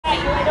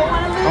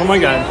Oh my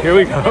God, here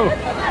we go. I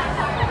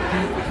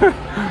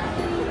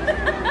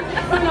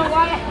don't know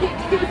why I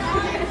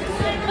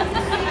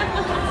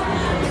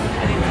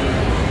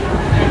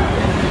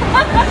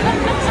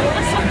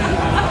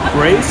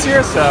Brace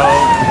yourself.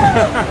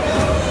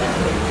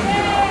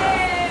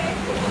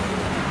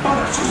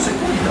 Para su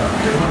seguridad,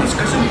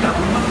 permanezca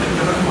sentado y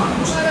mantenga las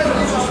manos,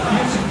 brazos,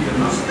 pies y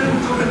piernas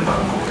dentro del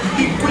banco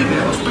y cuide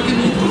a los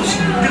pequeñitos.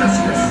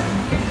 Gracias.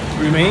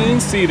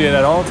 Remain seated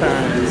at all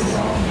times.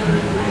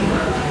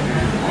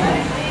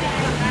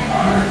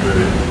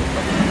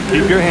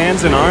 Keep your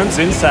hands and arms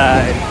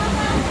inside.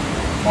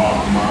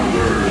 Mark my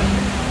words,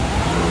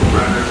 the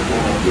rabbit's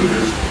gonna put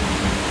his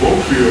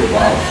trophy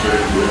about said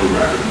the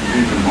rabbit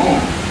leaving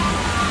home.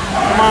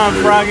 Come on,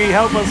 Froggy,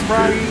 help us,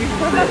 Froggy.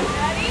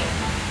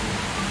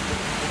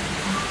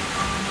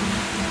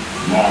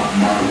 Mark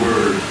my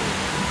words,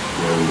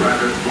 the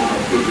rabbit's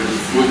gonna put his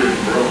foot in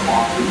Bro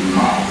Fox's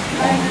mouth.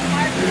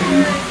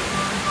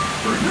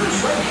 For your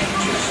sake,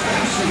 just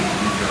fancy.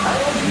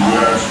 You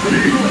ask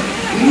me,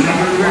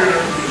 somewhere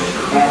there,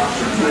 Fox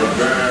and Bro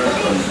Bad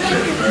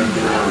and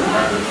Bro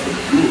Rabbit for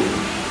good.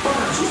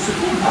 Para su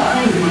seguridad,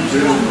 I didn't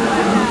tell Bro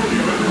Rabbit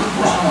even his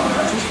brother.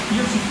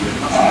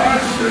 I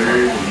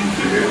say he's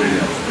the head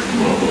of the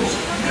troubles.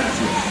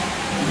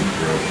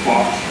 Bro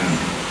Fox and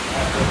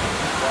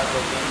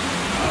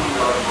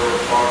Bro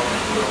Fox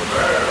and Bro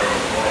Bad.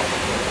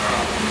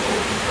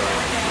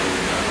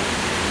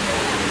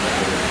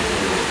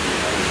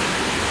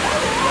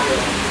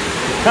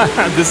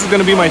 This is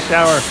gonna be my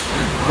shower,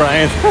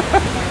 Brian.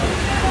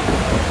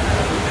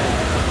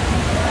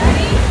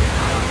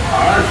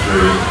 I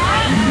say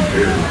he's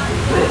head of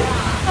the trouble.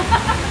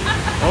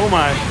 Oh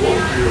my.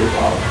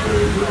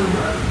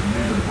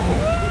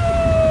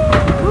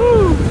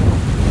 Woo.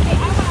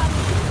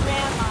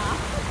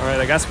 All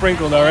right, I got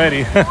sprinkled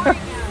already.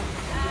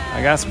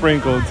 I got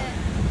sprinkled.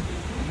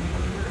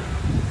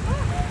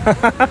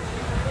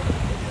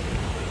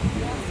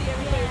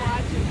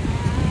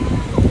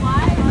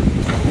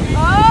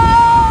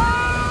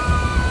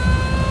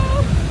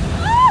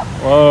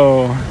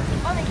 Whoa.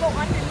 Oh, they go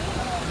underneath.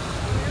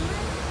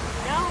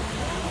 No.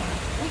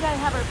 We gotta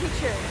have our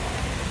picture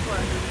for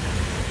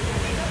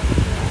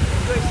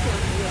George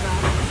tells me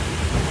about it.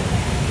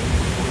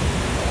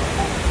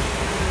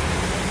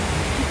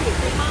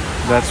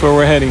 That's where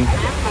we're heading.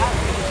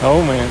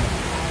 Oh man.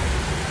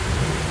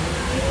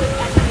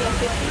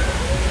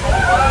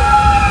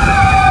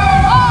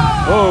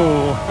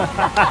 Whoa.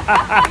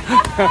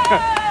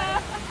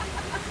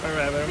 All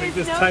right, better make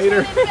this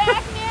tighter.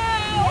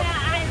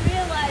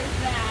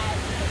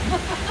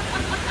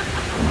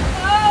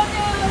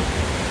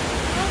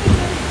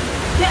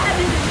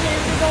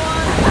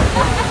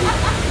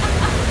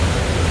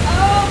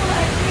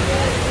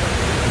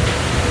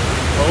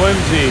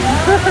 OMG.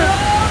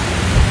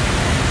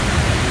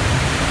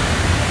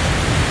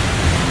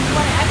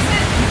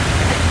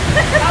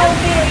 Oh,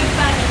 very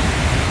funny.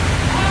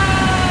 Oh.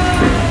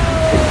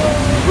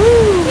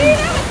 Woo. See,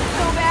 that wasn't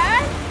so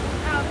bad.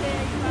 Oh,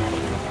 very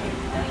funny.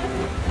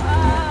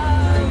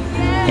 Oh,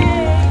 yay.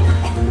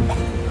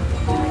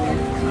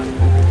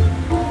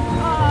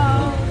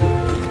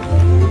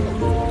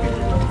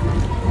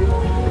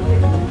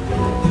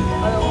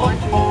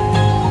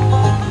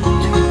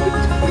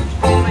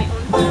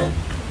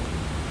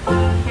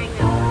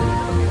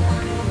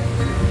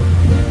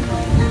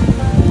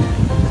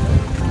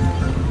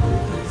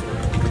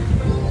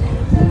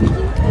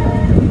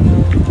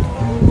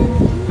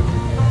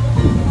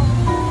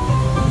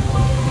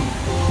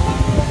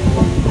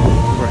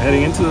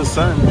 Heading into the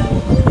sun.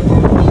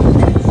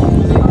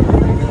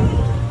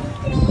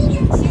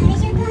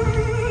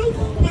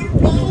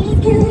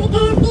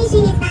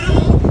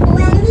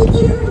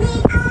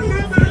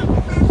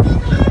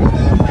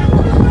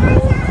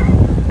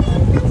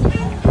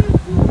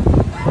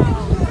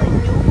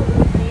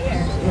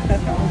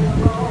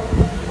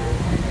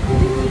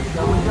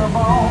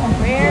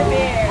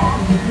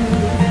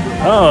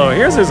 Oh,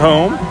 here's his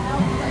home.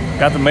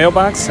 Got the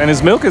mailbox and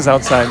his milk is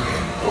outside.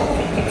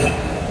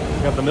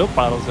 Got the milk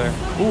bottles there.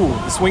 Ooh,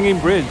 the swinging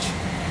bridge.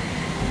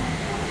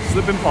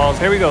 Slip and falls.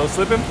 Here we go.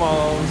 Slip and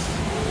falls.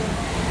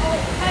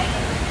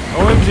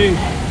 OMG.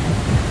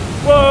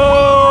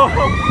 Whoa!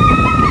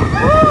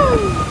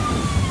 Woo!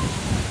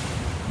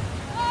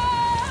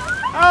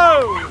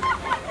 Oh!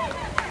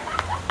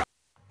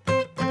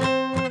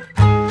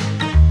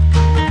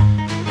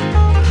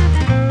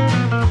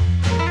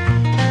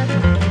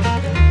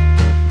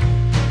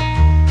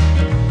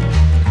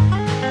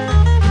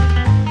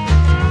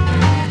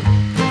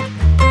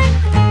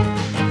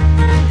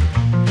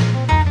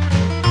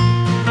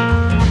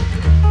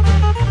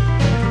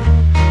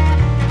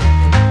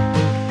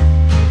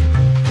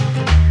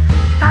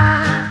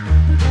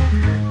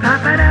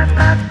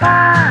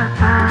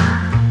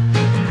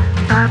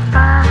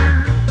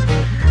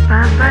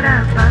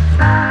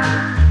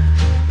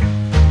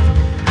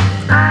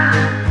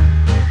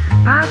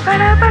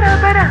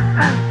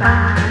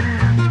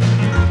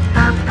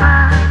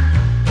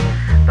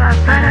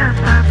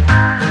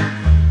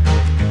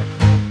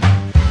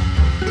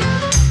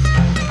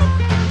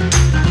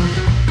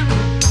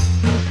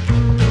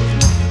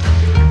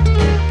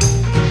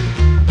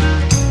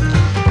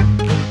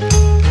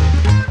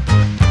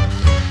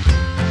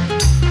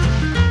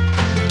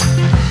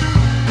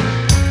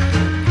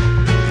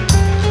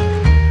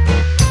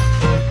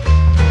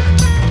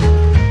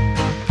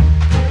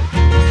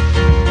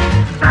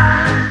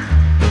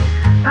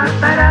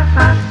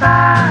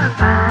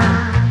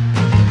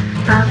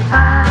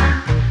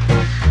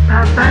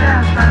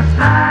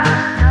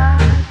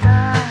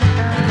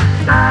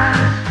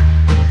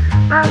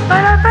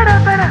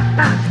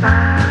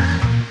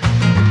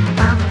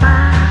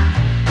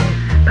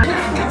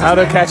 How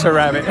to catch a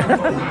rabbit.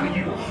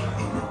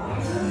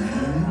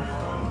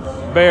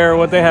 Bear,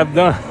 what they have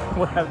done.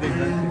 What have they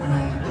done?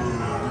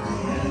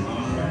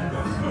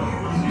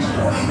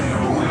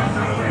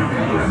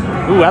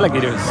 Ooh,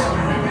 alligators.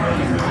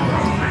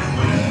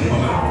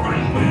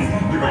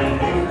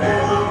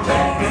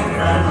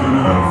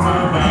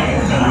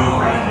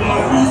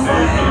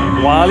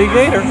 Wally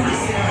Gator.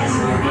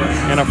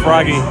 And a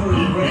froggy.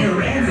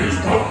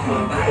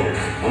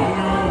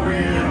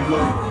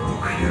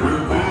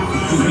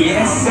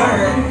 Yes, sir.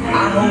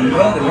 I hope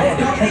Brother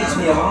Rabbit takes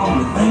me along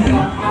with him.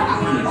 I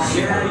could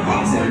sure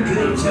use a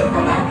good job.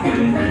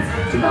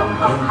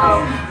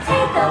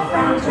 Take a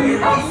friend to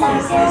the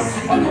circus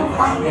and you'll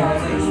find your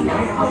Dino.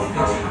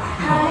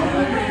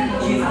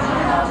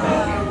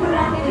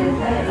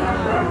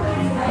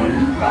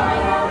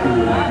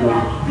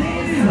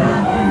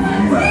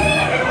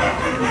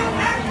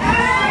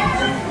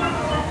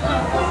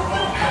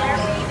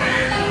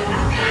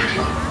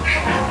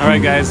 All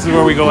right, guys, this is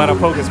where we go out of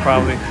focus,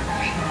 probably.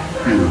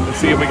 Let's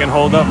see if we can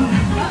hold up.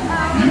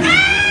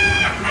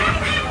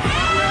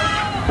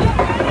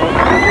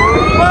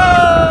 Whoa!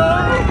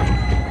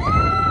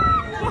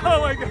 Oh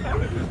my God!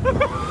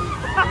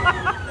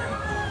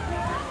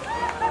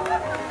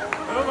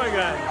 Oh my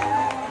God!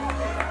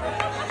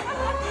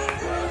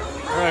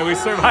 All right, we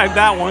survived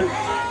that one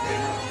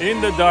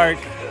in the dark.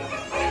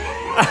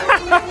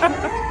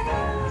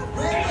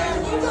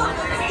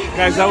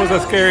 Guys, that was a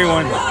scary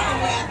one.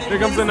 Here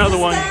comes another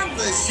one.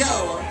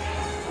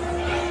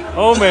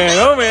 Oh man,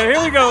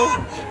 here we go.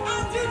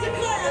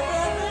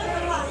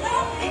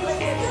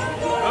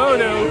 Oh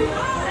no.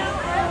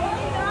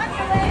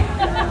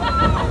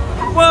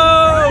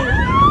 Whoa!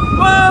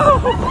 Whoa!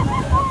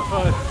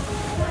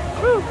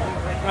 Whew.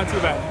 Not too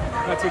bad.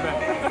 Not too bad.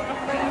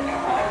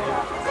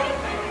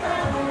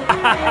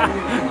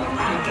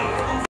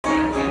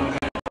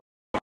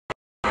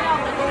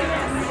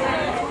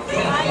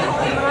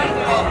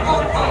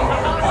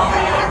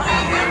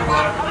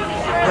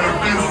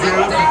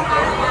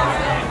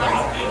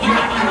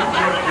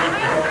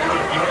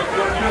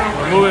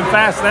 Moving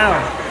fast now.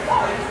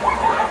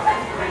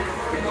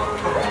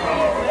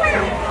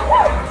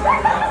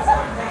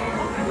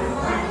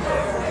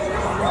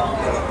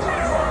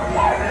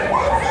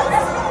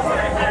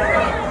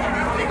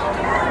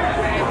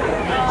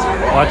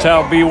 Watch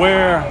out,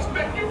 beware.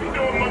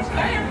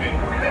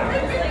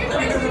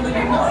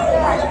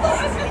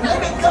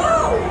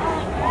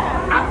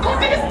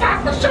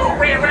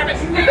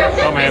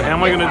 Oh man, how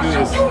am I gonna do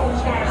this?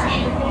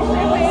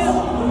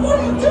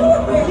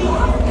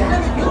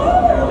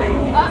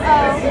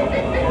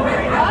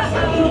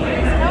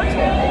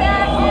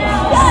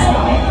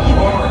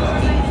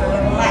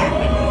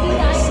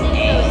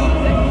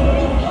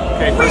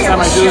 Okay, first time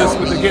I do this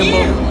with the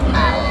gimbal.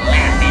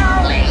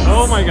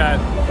 Oh my God.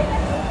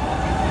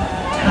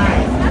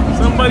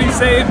 Somebody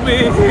save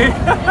me.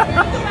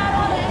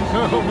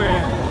 Oh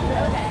man.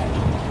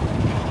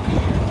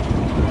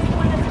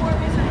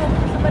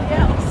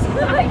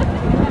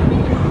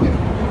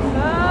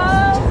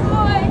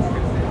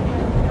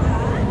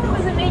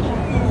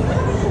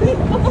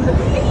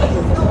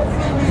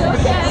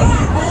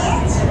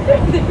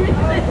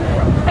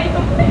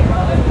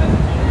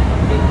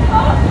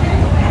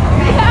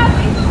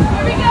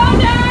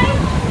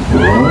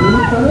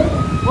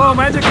 Whoa,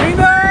 Magic Kingdom!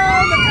 The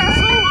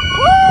castle!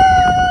 Woo!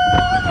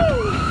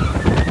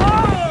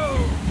 Oh!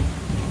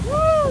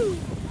 Woo!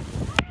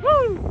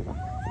 Woo!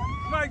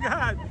 My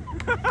God!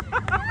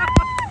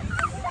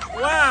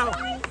 Wow!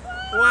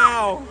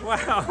 Wow!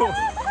 Wow!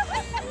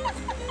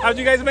 How'd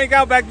you guys make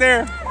out back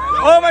there?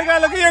 Oh my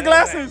God, look at your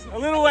glasses! A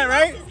little wet,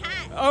 right?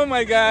 Oh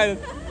my God.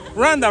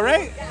 Rhonda,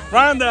 right?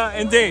 Rhonda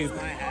and Dave.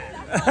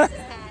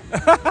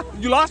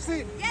 You lost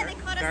it? Yeah, they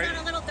caught us on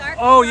a little dark.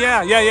 Oh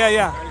yeah.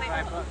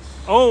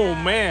 Oh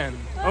man.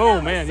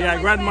 Oh man. Yeah,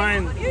 I grabbed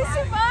mine. You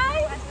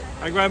survived?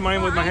 I grabbed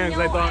mine with my hands.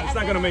 I thought it's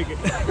not gonna make it.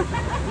 Oh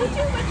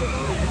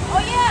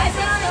yeah, I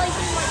think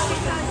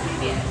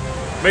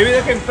Maybe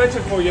they can fetch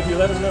it for you if you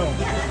let them know.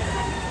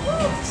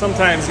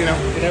 Sometimes, you know,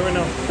 you never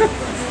know.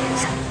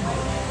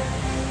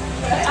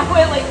 I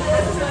went like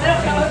this, so I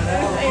don't know if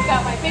they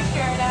got my picture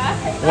or not.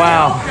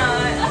 Wow.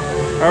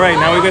 All right,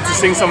 now we get to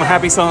sing some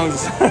happy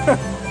songs.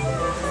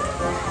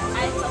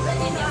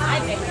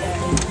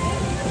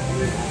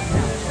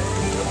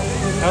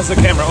 How's the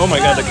camera? Oh my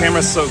God, the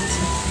camera's soaked.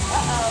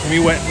 Let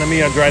me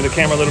dry the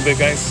camera a little bit,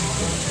 guys.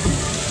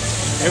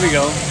 There we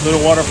go,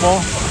 little waterfall.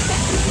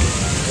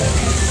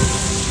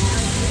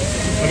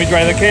 Let me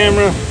dry the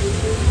camera.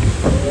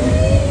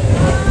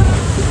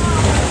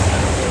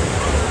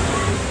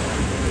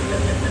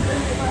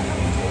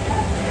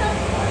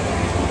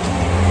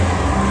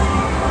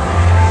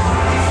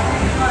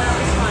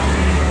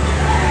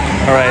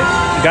 All right,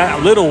 got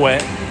a little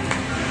wet.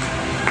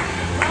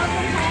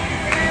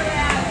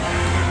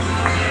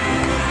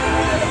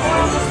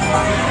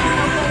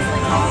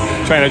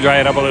 Trying to dry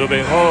it up a little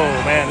bit. Oh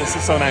man, this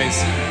is so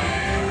nice.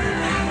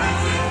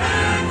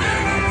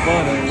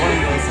 What a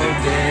wonderful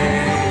day.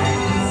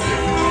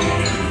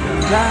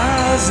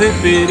 La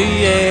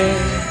zippity, yeah.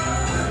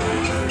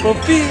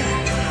 Puppy.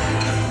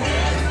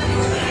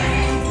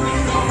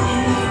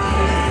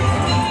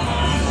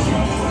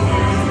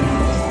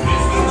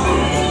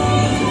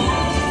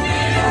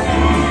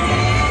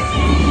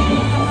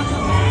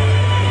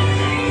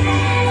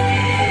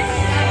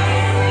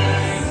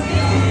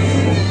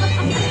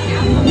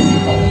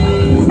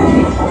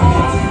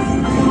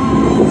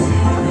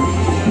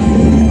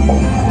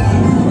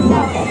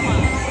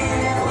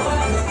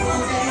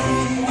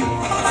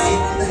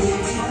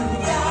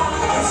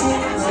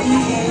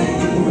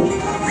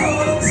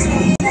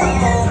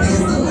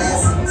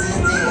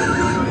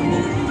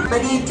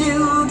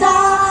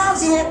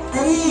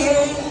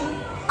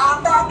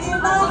 I'm back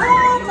in my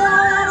home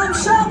now, I'm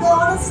sure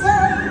gonna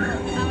stay.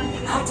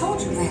 I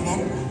told you,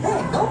 Granddaddy, there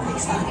ain't no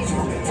place like it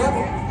for the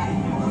trouble.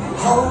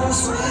 Home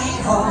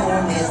sweet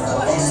home is the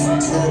lesson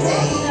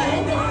today.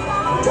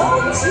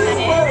 Don't you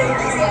worry.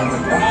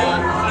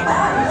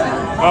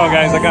 Oh,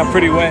 guys, I got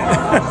pretty wet.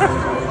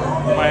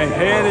 My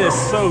head is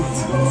soaked.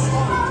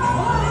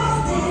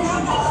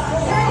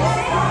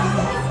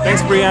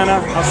 Thanks,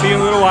 Brianna. I'll see you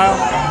in a little while.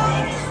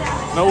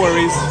 No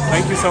worries.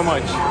 Thank you so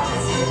much.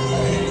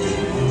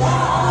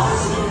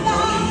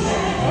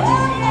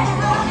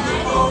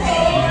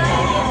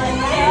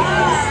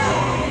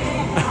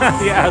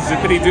 Yeah,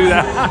 Zippity do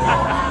that.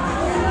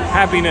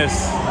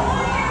 Happiness.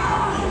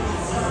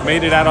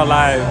 Made it out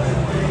alive.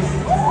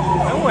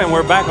 Oh, and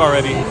we're back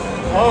already.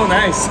 Oh,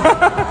 nice.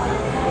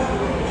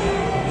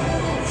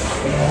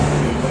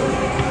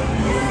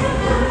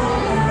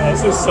 Oh,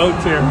 this is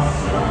soaked here.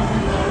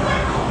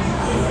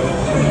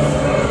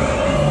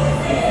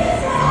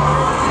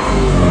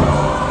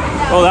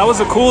 Oh, that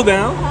was a cool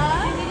down.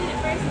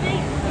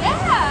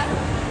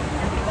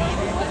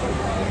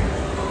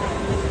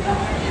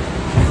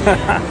 Well,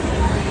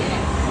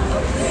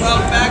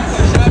 back to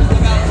the shots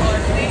about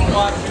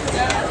watch.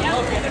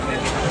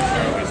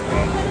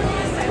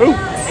 Ooh.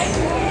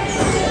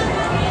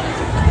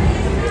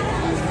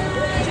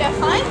 Did you have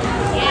fun?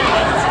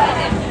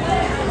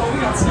 Yeah. Oh, we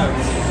got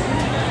soaked.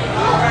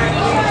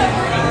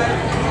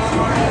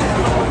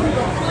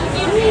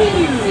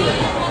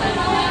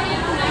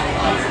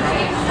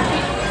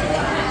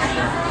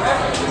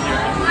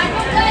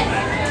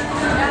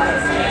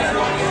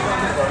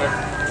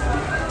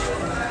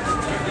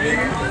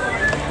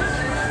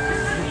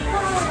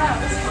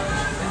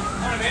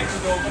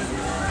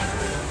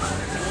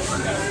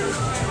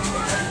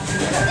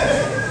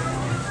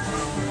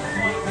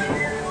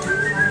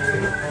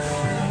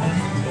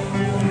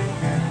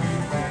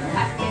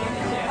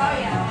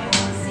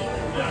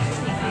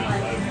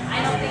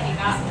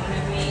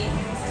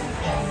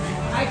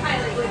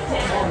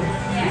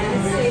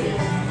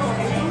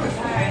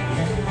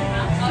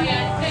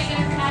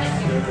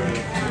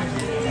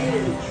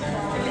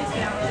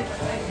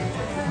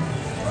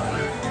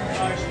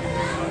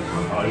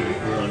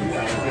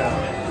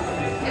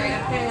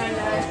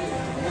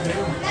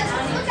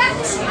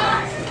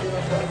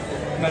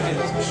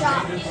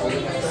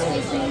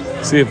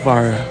 See if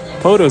our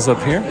photo's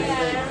up here.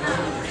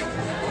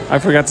 I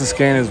forgot to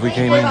scan as we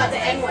came in. Oh,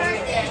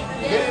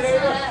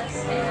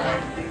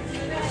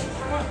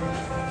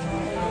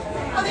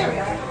 there we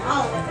go.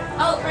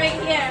 Oh, right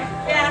here.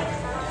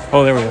 Yeah.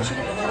 Oh, there we go.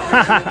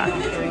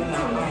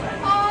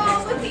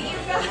 Oh, look at you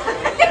guys.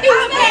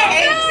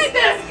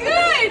 That's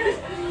good.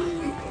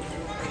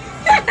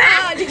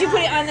 Did you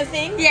put it on the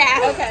thing?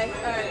 Yeah. Okay.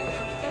 All right.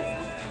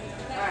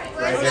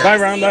 Bye,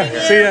 Rhonda.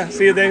 See ya.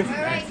 See ya, Dave.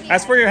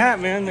 Ask for your hat,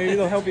 man. Maybe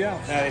they'll help you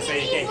out. No, they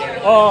say you can't get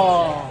it.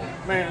 Oh,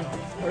 man.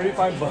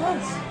 35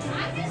 bucks.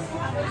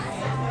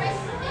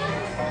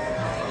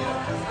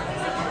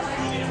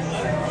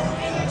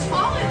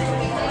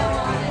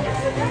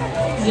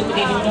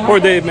 Poor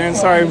Dave, man.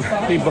 Sorry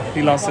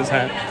he lost his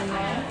hat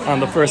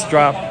on the first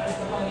drop.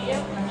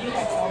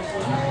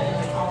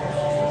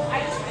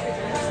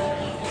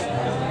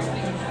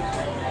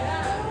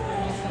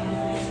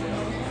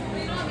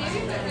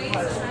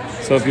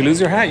 So if you lose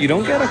your hat, you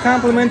don't get a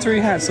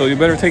complimentary hat, so you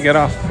better take it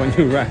off when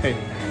you ride.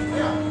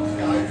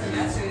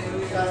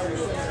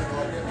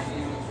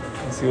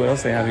 Let's see what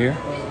else they have here.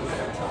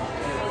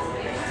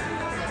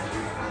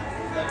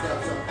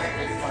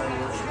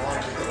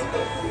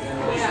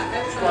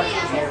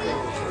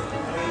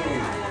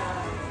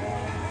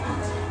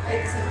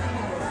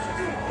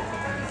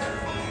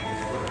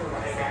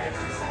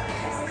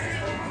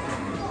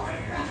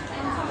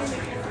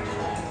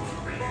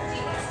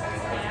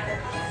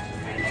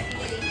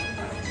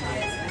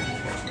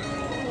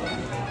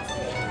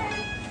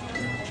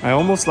 I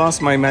almost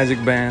lost my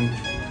magic band.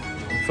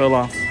 It fell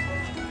off,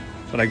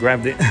 but I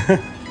grabbed it.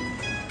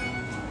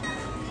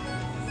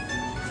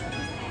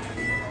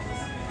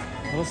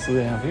 What else do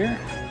they have here?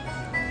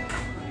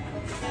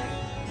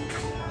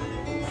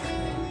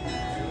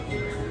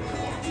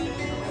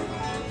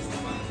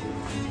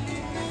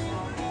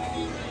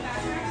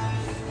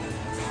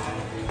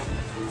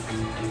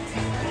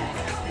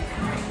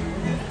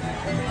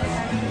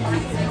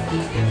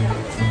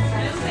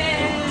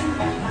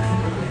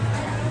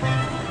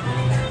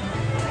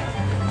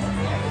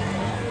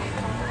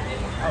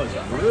 I was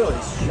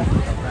really shocked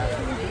about that.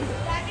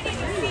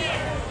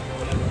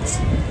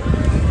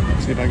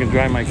 See if I can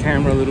dry my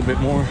camera a little bit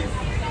more.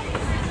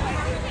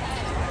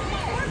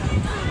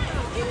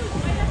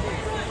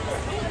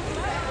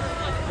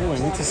 Oh, I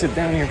need to sit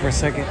down here for a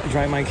second,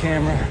 dry my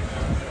camera.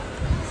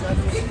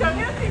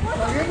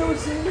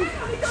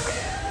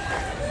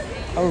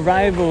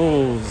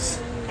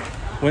 Arrivals.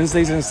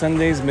 Wednesdays and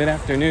Sundays,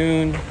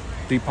 mid-afternoon.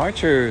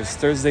 Departures,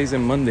 Thursdays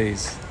and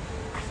Mondays.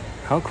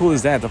 How cool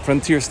is that? The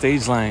Frontier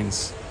stage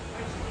lines.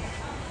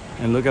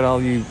 And look at all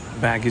the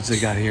baggage they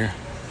got here.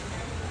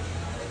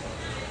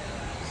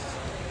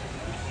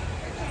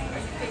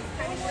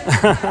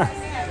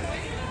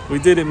 We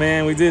did it,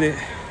 man. We did it.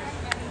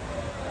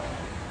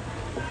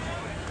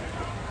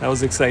 That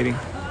was exciting.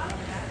 All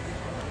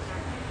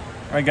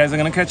right, guys, I'm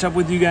gonna catch up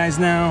with you guys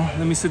now.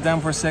 Let me sit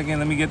down for a second.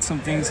 Let me get some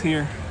things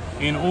here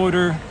in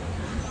order.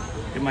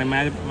 Get my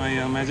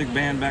magic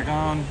band back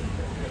on.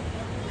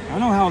 I don't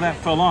know how that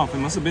fell off. It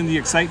must have been the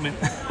excitement.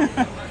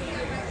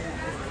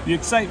 The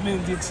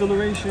excitement, the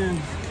acceleration.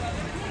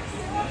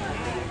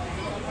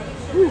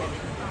 Whew.